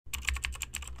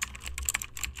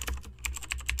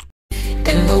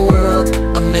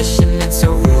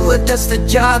does the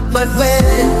job. But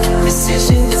when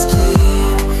precision is key,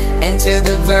 enter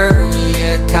the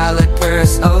Vernier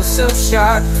Callipers, oh so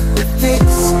sharp, with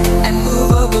fixed and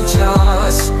movable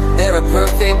jaws. They're a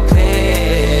perfect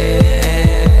pair.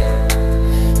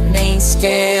 Main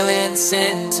scale in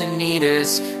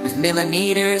centimeters, with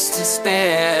millimeters to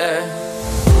spare.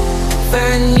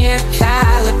 Vernier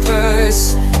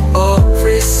Callipers, oh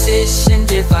precision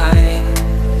divine,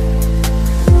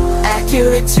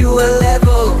 accurate to a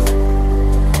level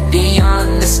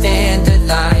beyond the standard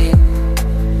line.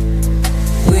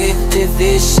 With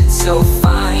division so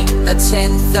fine, a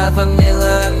tenth of a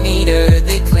millimeter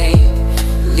they claim.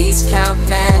 Least count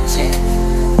magic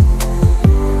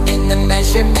in the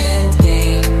measurement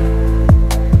game.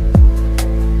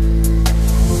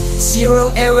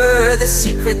 Zero error, the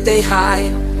secret they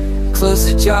hide.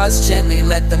 Close the jaws gently,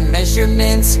 let the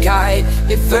measurements guide.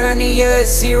 If Vernier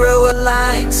zero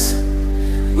aligns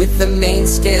with the main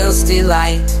scale's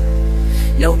delight,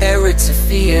 no error to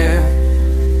fear,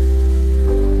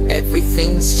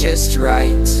 everything's just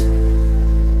right.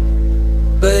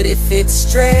 But if it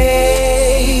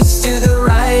strays to the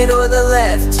right or the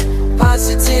left,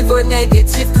 positive or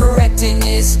negative, correcting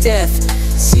is deft.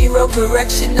 Zero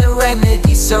correction, a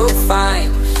remedy so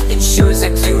fine, ensures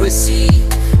accuracy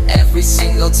every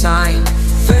single time.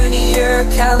 Vernier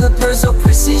Callipers, oh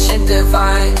precision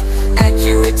divine,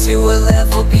 accurate to a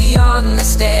level beyond the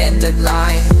standard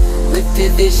line. With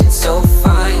division so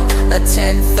fine, a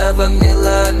tenth of a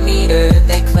millimeter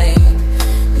they claim.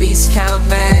 Least count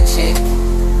magic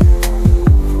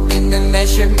in the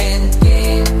measurement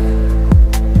game.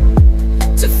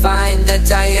 To find the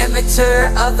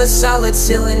diameter of a solid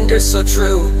cylinder so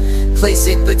true, place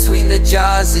it between the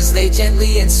jaws as they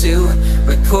gently ensue.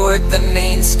 Record the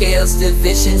main scale's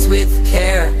divisions with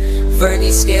care.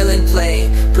 Vernier scale in play,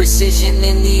 precision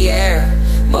in the air.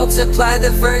 Multiply the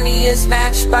Verniers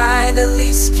matched by the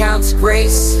least count's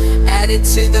grace. Added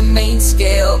to the main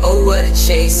scale, oh what a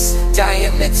chase.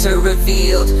 Diameter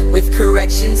revealed with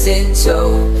corrections in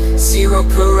tow. Zero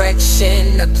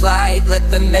correction applied, let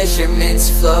the measurements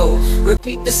flow.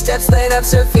 Repeat the steps, let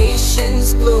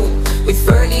observations bloom. With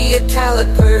Vernier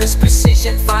Callipers,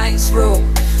 precision finds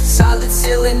room. Solid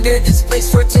cylinder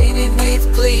displays rotated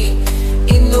with glee.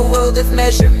 In the world of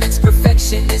measurements,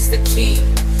 perfection is the key.